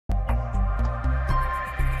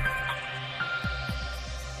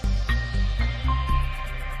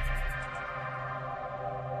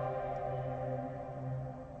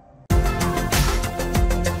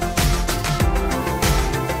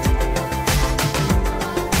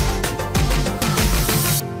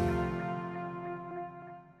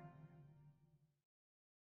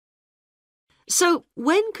So,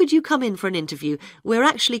 when could you come in for an interview? We're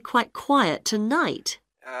actually quite quiet tonight.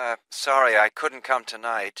 Sorry, I couldn't come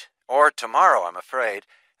tonight. Or tomorrow, I'm afraid.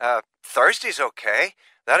 Thursday's okay.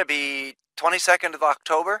 That'd be 22nd of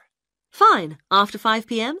October? Fine. After 5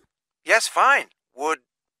 p.m.? Yes, fine. Would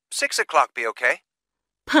 6 o'clock be okay?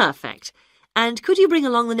 Perfect. And could you bring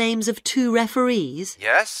along the names of 2 referees?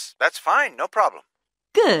 Yes, that's fine. No problem.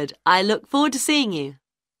 Good. I look forward to seeing you.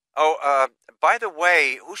 Oh, by the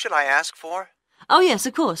way, who should I ask for? Oh, yes,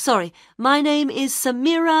 of course. Sorry. My name is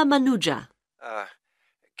Samira Manuja.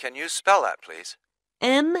 Can you spell that, please?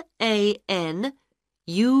 Manuja.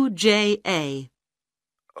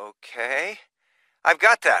 Okay. I've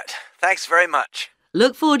got that. Thanks very much.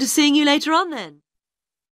 Look forward to seeing you later on then.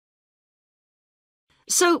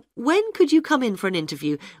 So, when could you come in for an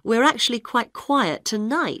interview? We're actually quite quiet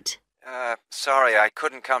tonight. Sorry, I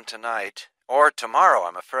couldn't come tonight. Or tomorrow,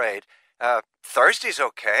 I'm afraid. Thursday's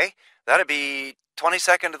okay. That'd be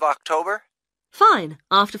 22nd of October? Fine.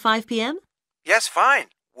 After 5 p.m.? Yes, fine.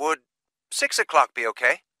 Would 6 o'clock be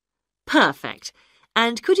okay? Perfect.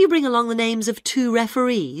 And could you bring along the names of 2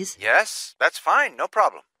 referees? Yes, that's fine. No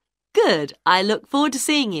problem. Good. I look forward to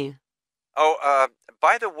seeing you. Oh,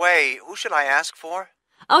 by the way, who should I ask for?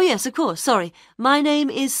 Oh, yes, of course. Sorry. My name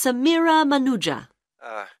is Samira Manuja.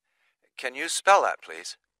 Can you spell that,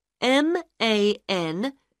 please? Manuja.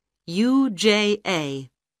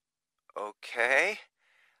 Okay.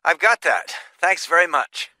 I've got that. Thanks very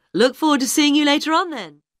much. Look forward to seeing you later on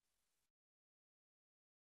then.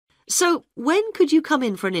 So, when could you come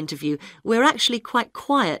in for an interview? We're actually quite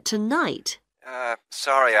quiet tonight.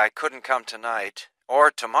 Sorry, I couldn't come tonight.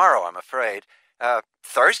 Or tomorrow, I'm afraid.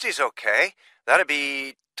 Thursday's okay. That'd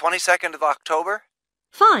be 22nd of October?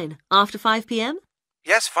 Fine. After 5 p.m.?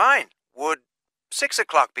 Yes, fine. Would 6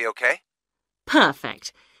 o'clock be okay?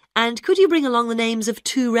 Perfect. And could you bring along the names of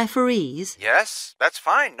 2 referees? Yes, that's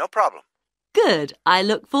fine. No problem. Good. I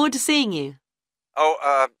look forward to seeing you.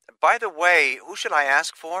 Oh, by the way, who should I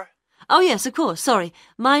ask for? Oh, yes, of course. Sorry.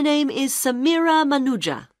 My name is Samira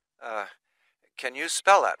Manuja. Can you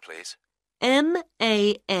spell that, please?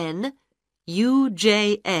 Manuja.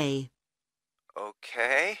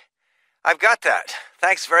 Okay. I've got that.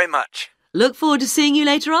 Thanks very much. Look forward to seeing you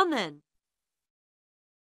later on then.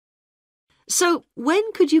 So,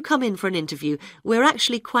 when could you come in for an interview? We're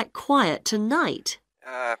actually quite quiet tonight.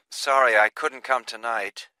 Sorry, I couldn't come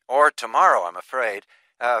tonight. Or tomorrow, I'm afraid.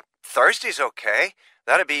 Thursday's okay.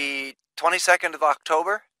 That'd be 22nd of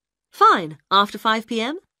October? Fine. After 5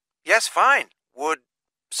 p.m.? Yes, fine. Would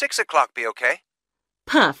 6 o'clock be okay?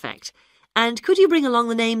 Perfect. And could you bring along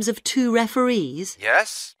the names of 2 referees?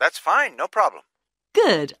 Yes, that's fine. No problem.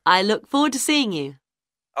 Good. I look forward to seeing you.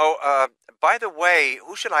 Oh, by the way,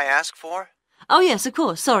 who should I ask for? Oh, yes, of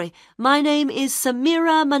course. Sorry. My name is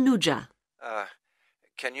Samira Manuja.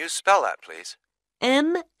 Can you spell that, please?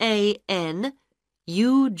 Manuja.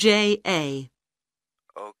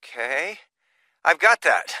 Okay. I've got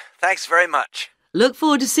that. Thanks very much. Look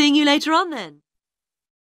forward to seeing you later on then.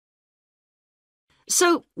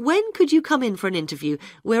 So, when could you come in for an interview?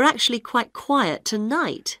 We're actually quite quiet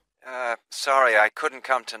tonight. Sorry, I couldn't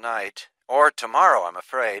come tonight. Or tomorrow, I'm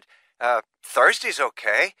afraid. Thursday's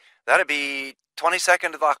okay. That'd be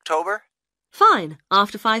 22nd of October? Fine.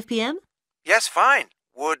 After 5 p.m.? Yes, fine.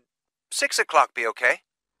 Would 6 o'clock be okay?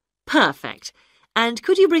 Perfect. And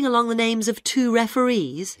could you bring along the names of 2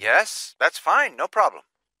 referees? Yes, that's fine. No problem.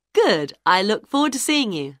 Good. I look forward to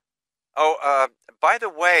seeing you. Oh, by the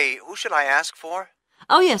way, who should I ask for?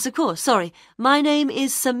 Oh, yes, of course. Sorry. My name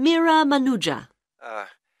is Samira Manuja.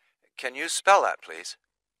 Can you spell that, please?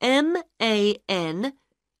 Manuja.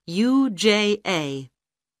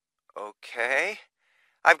 Okay.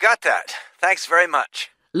 I've got that. Thanks very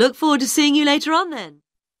much. Look forward to seeing you later on then.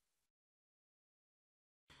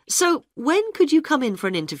 So, when could you come in for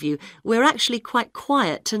an interview? We're actually quite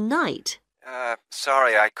quiet tonight.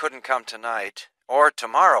 Sorry, I couldn't come tonight. Or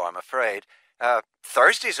tomorrow, I'm afraid.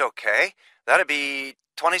 Thursday's okay. That'd be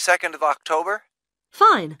 22nd of October?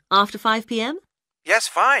 Fine. After 5 p.m.? Yes,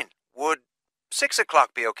 fine. Would 6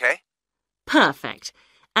 o'clock be okay? Perfect.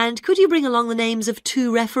 And could you bring along the names of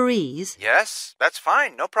 2 referees? Yes, that's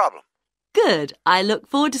fine. No problem. Good. I look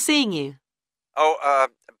forward to seeing you. Oh,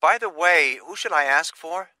 by the way, who should I ask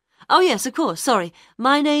for? Oh, yes, of course. Sorry.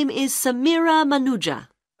 My name is Samira Manuja.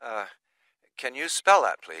 Can you spell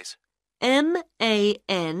that, please?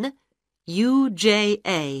 Manuja.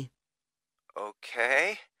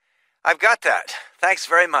 Okay. I've got that. Thanks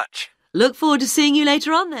very much. Look forward to seeing you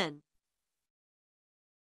later on then.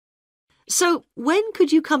 So, when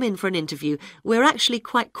could you come in for an interview? We're actually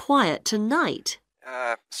quite quiet tonight.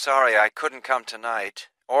 Sorry, I couldn't come tonight.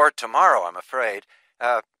 or tomorrow, I'm afraid.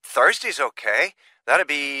 Thursday's okay. That'd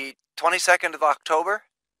be 22nd of October?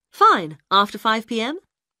 Fine. After 5 p.m.?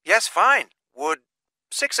 Yes, fine. Would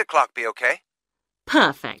 6 o'clock be okay?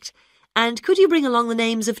 Perfect. And could you bring along the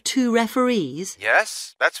names of 2 referees?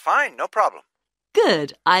 Yes, that's fine. No problem.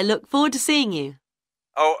 Good. I look forward to seeing you.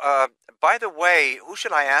 Oh, by the way, who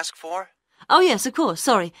should I ask for? Oh, yes, of course.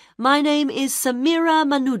 Sorry. My name is Samira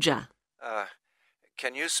Manuja.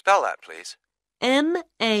 Can you spell that, please?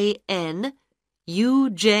 Manuja.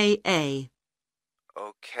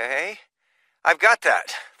 Okay. I've got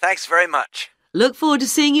that. Thanks very much. Look forward to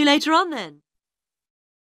seeing you later on then.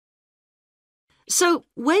 So,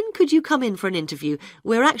 when could you come in for an interview?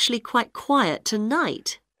 We're actually quite quiet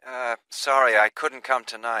tonight. Sorry, I couldn't come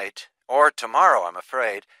tonight. Or tomorrow, I'm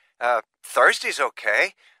afraid. Thursday's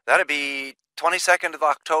okay. That'd be 22nd of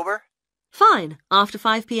October? Fine. After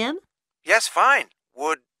 5 p.m.? Yes, fine.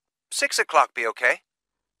 Would 6 o'clock be okay?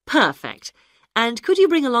 Perfect. And could you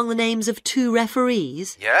bring along the names of 2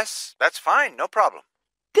 referees? Yes, that's fine. No problem.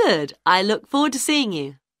 Good. I look forward to seeing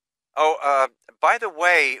you. Oh, by the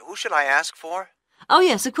way, who should I ask for? Oh,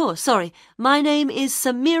 yes, of course. Sorry. My name is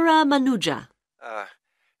Samira Manuja.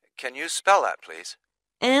 Can you spell that, please?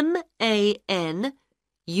 Manuja.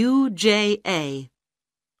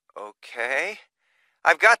 Okay.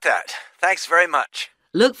 I've got that. Thanks very much.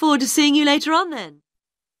 Look forward to seeing you later on then.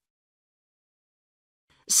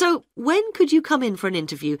 So, when could you come in for an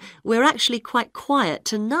interview? We're actually quite quiet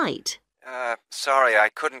tonight. Sorry, I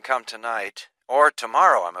couldn't come tonight. Or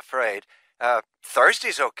tomorrow, I'm afraid.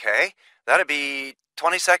 Thursday's okay. That'd be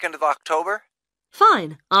 22nd of October?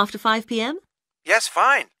 Fine. After 5 p.m.? Yes,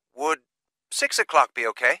 fine. Would 6 o'clock be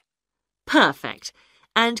okay? Perfect.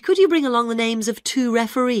 And could you bring along the names of 2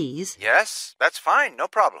 referees? Yes, that's fine. No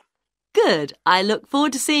problem. Good. I look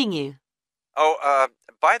forward to seeing you. Oh,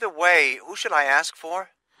 by the way, who should I ask for?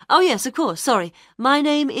 Oh, yes, of course. Sorry. My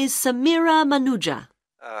name is Samira Manuja.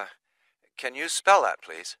 Can you spell that,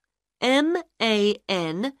 please? Manuja.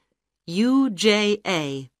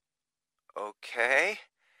 Okay.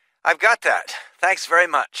 I've got that. Thanks very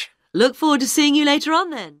much. Look forward to seeing you later on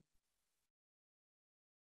then.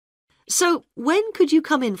 So, when could you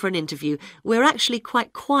come in for an interview? We're actually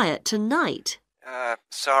quite quiet tonight.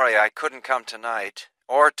 Sorry, I couldn't come tonight.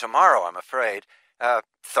 Or tomorrow, I'm afraid.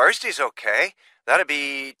 Thursday's okay. That'd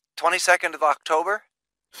be 22nd of October?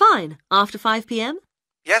 Fine. After 5 p.m.?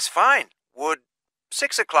 Yes, fine. Would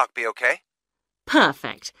 6 o'clock be okay?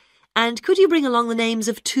 Perfect. And could you bring along the names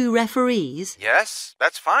of 2 referees? Yes,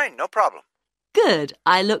 that's fine. No problem. Good.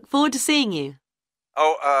 I look forward to seeing you.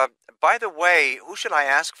 Oh, by the way, who should I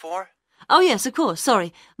ask for? Oh, yes, of course.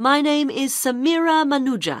 Sorry. My name is Samira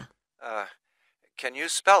Manuja. Can you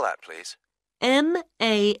spell that, please?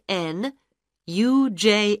 Manuja.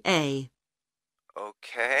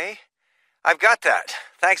 Okay. I've got that.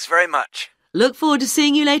 Thanks very much. Look forward to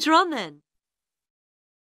seeing you later on then.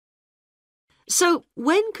 So,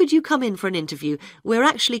 when could you come in for an interview? We're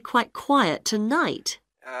actually quite quiet tonight.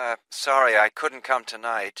 Sorry, I couldn't come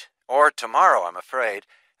tonight. Or tomorrow, I'm afraid.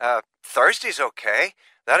 Thursday's okay.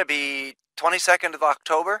 That'd be 22nd of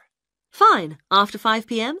October? Fine. After 5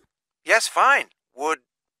 p.m.? Yes, fine. Would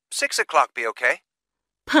 6 o'clock be okay?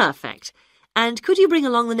 Perfect. And could you bring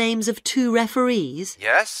along the names of 2 referees?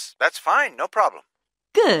 Yes, that's fine. No problem.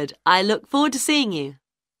 Good. I look forward to seeing you.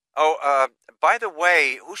 Oh, by the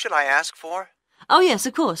way, who should I ask for? Oh, yes,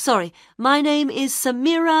 of course. Sorry. My name is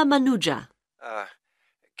Samira Manuja.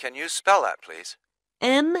 Can you spell that, please?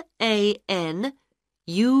 Manuja.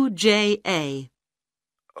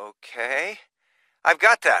 Okay. I've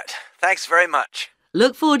got that. Thanks very much.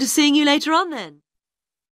 Look forward to seeing you later on then.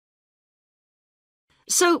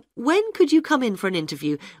 So, when could you come in for an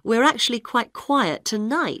interview? We're actually quite quiet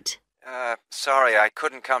tonight. Sorry, I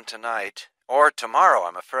couldn't come tonight. Or tomorrow,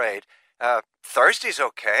 I'm afraid. Thursday's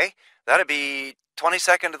okay. That'd be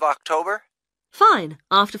 22nd of October? Fine.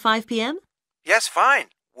 After 5 p.m.? Yes, fine.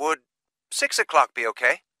 Would 6 o'clock be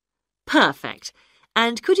okay? Perfect.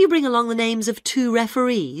 And could you bring along the names of 2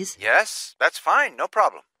 referees? Yes, that's fine. No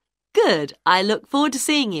problem. Good. I look forward to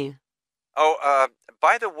seeing you. Oh,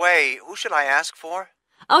 by the way, who should I ask for?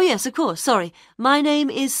 Oh, yes, of course. Sorry. My name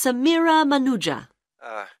is Samira Manuja.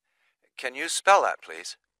 Can you spell that,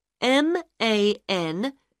 please? Manuja.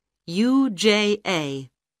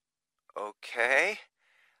 Okay.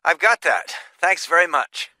 I've got that. Thanks very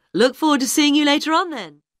much. Look forward to seeing you later on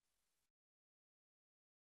then.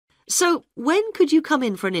 So, when could you come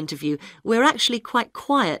in for an interview? We're actually quite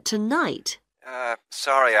quiet tonight.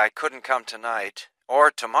 Sorry, I couldn't come tonight.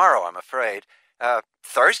 Or tomorrow, I'm afraid.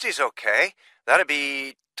 Thursday's okay. That'd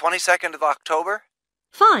be 22nd of October?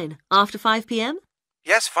 Fine. After 5 p.m.?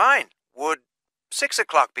 Yes, fine. Would 6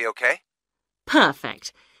 o'clock be okay?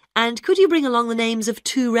 Perfect. And could you bring along the names of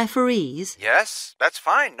 2 referees? Yes, that's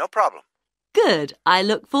fine. No problem. Good. I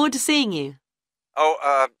look forward to seeing you.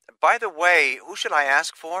 Oh, by the way, who should I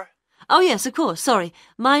ask for? Oh, yes, of course. Sorry.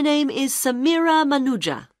 My name is Samira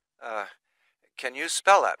Manuja. Can you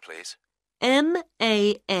spell that, please?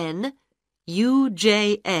 Manuja.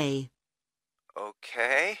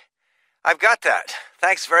 Okay. I've got that.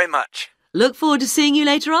 Thanks very much. Look forward to seeing you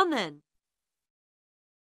later on then.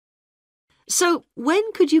 So,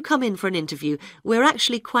 when could you come in for an interview? We're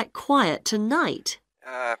actually quite quiet tonight.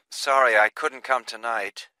 Sorry, I couldn't come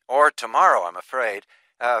tonight. Or tomorrow, I'm afraid.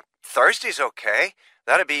 Thursday's okay.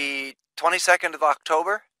 That'd be 22nd of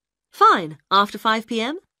October? Fine. After 5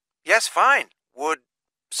 p.m.? Yes, fine. Would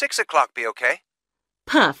 6 o'clock be okay?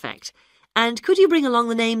 Perfect. And could you bring along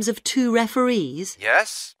the names of 2 referees?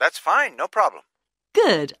 Yes, that's fine. No problem.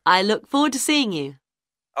 Good. I look forward to seeing you.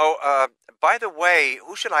 Oh, by the way,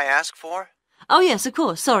 who should I ask for? Oh, yes, of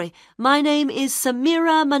course. Sorry. My name is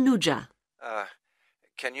Samira Manuja.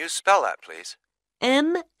 Can you spell that, please?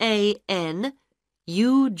 Manuja.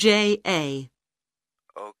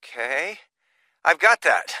 Okay. I've got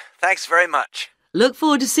that. Thanks very much. Look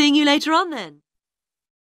forward to seeing you later on then.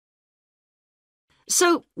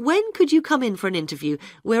 So, when could you come in for an interview?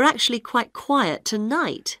 We're actually quite quiet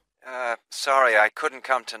tonight. Sorry, I couldn't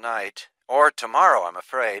come tonight. Or tomorrow, I'm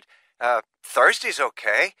afraid. Thursday's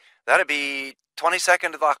okay. That'd be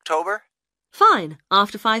 22nd of October? Fine.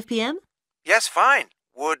 After 5 p.m.? Yes, fine.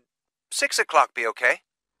 Would 6 o'clock be okay?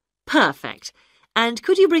 Perfect. And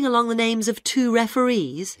could you bring along the names of 2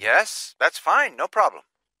 referees? Yes, that's fine. No problem.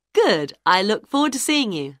 Good. I look forward to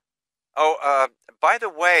seeing you. Oh, by the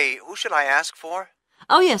way, who should I ask for?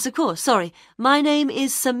 Oh, yes, of course. Sorry. My name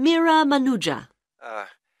is Samira Manuja.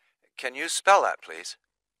 Can you spell that, please?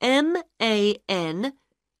 Manuja.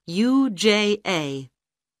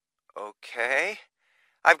 Okay.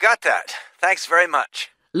 I've got that. Thanks very much.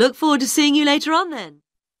 Look forward to seeing you later on then.